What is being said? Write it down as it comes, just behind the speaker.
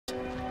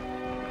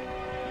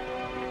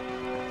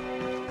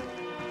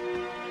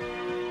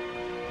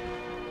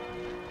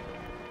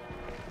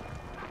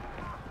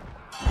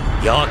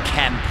Your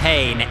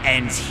campaign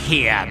ends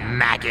here,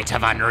 maggot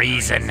of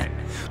unreason.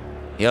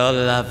 Your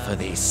love for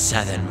these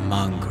southern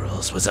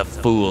mongrels was a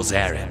fool's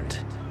errand.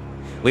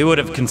 We could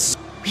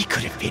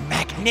have been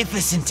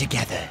magnificent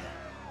together.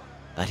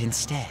 But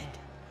instead,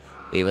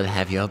 we will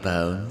have your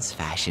bones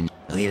fashioned.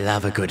 We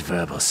love a good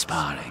verbal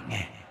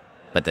sparring.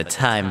 But the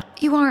time...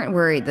 You aren't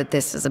worried that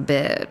this is a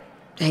bit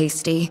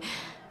hasty?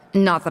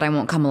 Not that I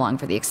won't come along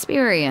for the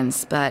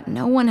experience, but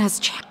no one has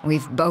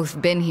We've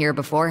both been here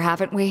before,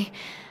 haven't we?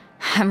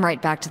 I'm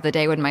right back to the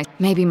day when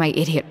maybe my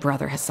idiot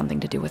brother has something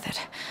to do with it.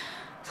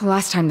 The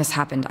last time this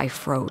happened, I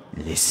froze.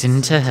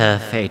 Listen to her,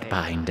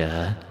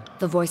 Fatebinder.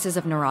 The Voices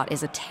of Nerat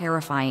is a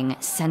terrifying,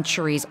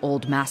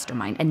 centuries-old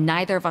mastermind, and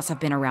neither of us have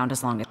been around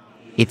as long as...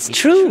 It's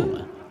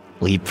true.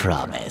 We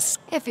promise.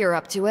 If you're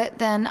up to it,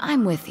 then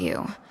I'm with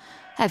you.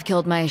 I've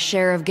killed my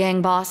share of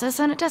gang bosses,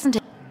 and it doesn't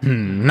take...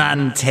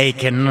 None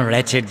taken,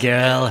 wretched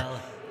girl.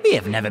 We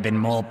have never been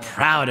more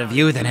proud of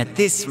you than at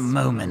this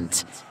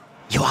moment.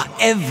 You are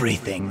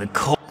everything the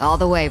core... All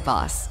the way,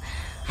 boss.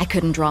 I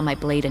couldn't draw my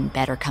blade in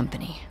better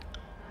company.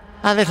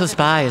 Our little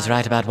spy is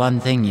right about one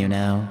thing, you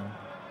know.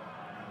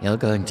 You're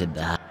going to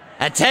die.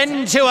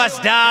 Attend to us,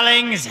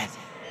 darlings!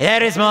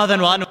 There is more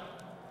than one...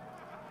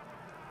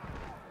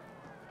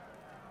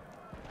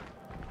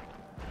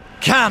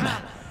 Come!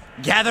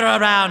 Gather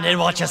around and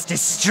watch us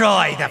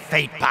destroy the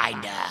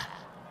Fatebinder!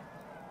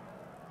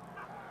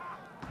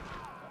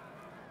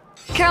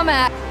 Come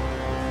at...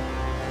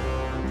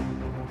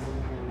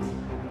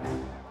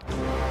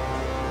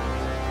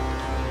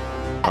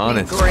 On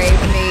it.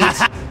 Grave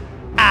meat.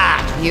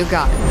 You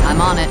got it.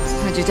 I'm on it.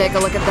 Would you take a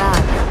look at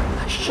that?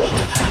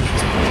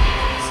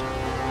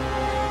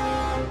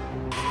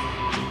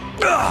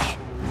 Oh,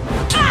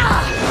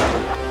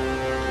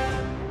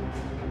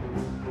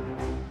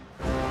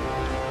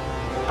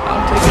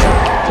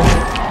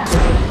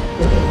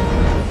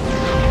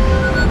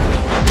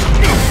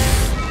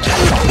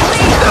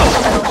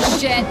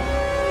 shit.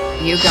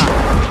 You got it.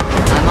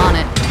 I'm on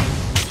it.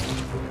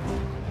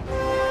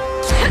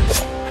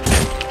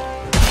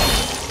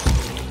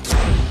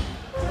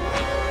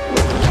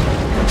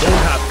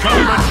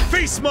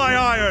 Face my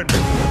iron!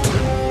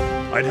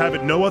 I'd have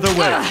it no other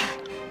way.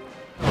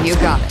 You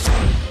got it.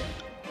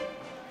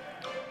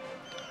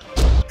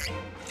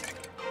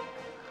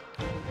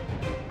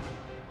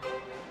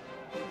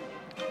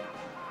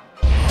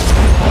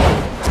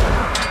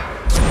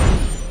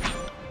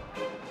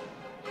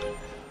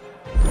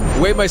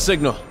 Wait my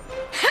signal.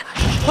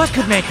 What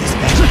could make this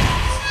better?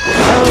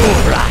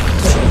 Oh, right.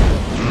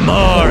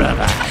 More of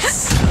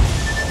us.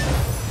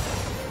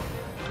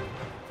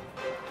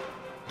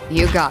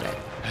 You got it.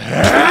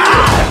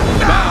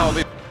 Bow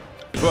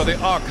before the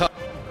Archon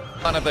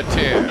of the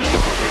Tier, or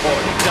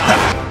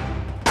die.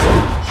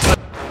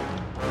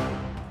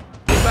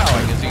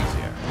 Bowing is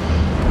easier.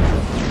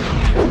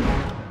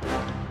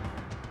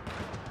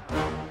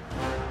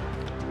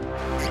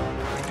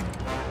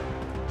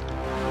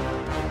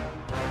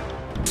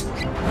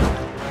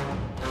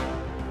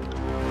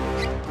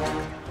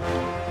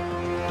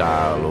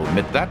 I'll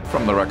omit that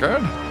from the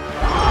record.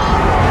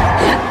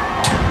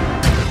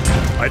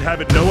 I'd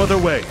have it no other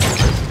way.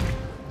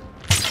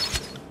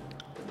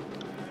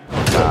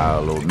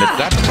 I'll omit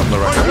that from the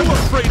record. Are you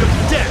afraid of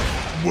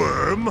death,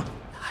 worm?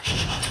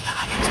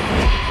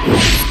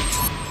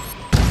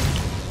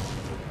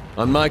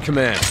 On my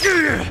command.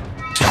 Tear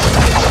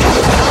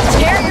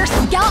your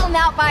skeleton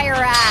out by your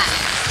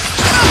ass!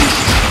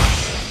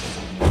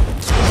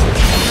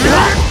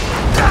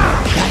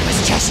 That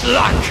was just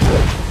luck.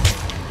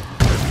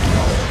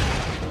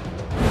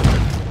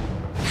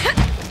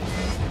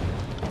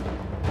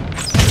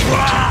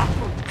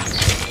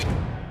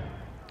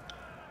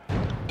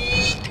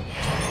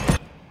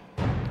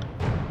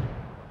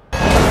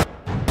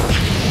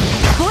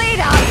 Bleed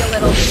out, you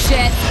little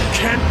shit!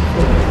 Can't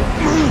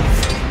move.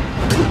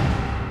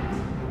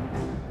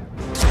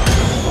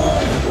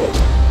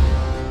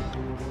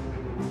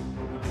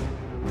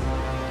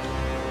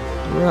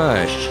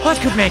 Right. What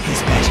could make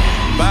this better?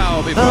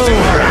 Bow before the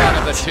Archon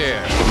of the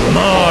Tier.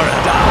 More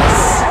of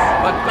us.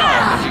 But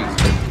bowing is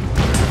easier.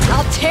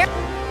 I'll tear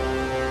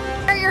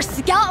your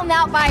skeleton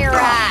out by your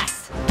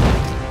ass!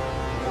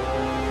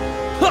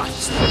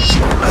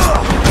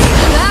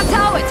 That's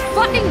how it's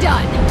fucking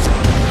done!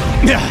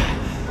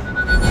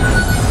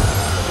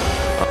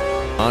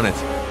 On it.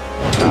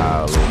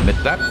 I'll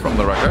omit that from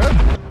the record.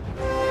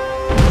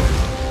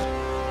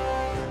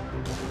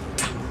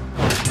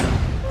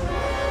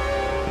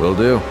 Will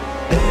do.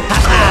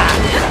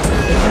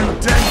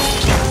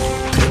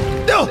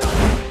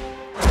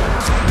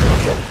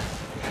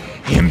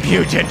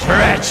 Impudent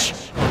wretch!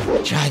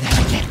 Try that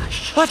again.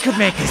 What could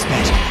make this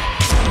better?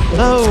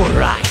 Oh,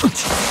 right.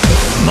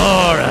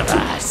 More of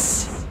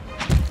us.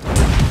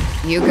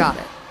 You got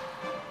it.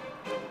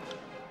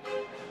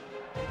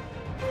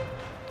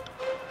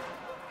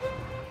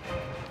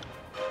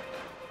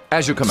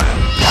 As you command.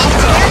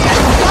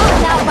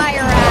 Skeleton out by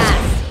your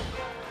ass!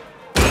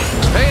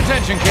 Pay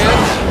attention,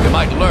 kids. You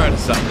might learn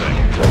something.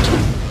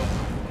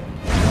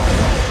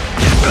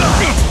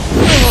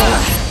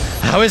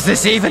 How is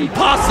this even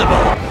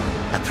possible?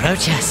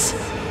 Approach us,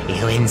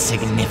 you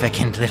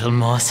insignificant little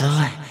morsel.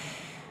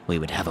 We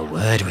would have a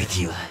word with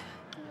you.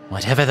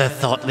 Whatever the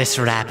thoughtless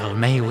rabble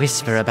may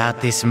whisper about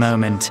this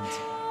moment,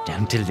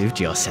 don't delude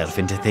yourself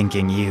into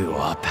thinking you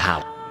are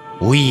power.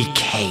 We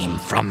came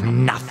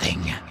from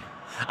nothing.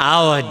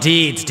 Our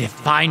deeds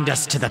defined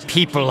us to the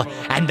people,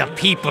 and the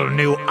people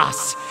knew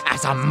us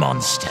as a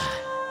monster.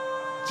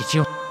 Did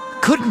you?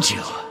 Couldn't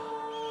you?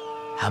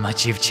 How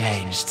much you've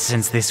changed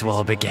since this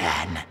war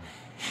began.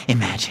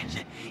 Imagine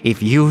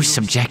if you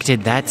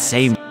subjected that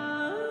same...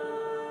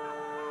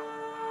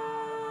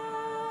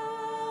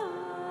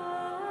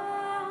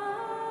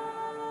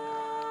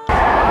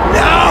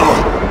 No!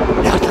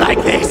 Not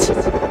like this!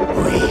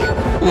 We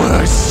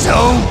were so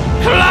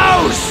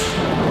close!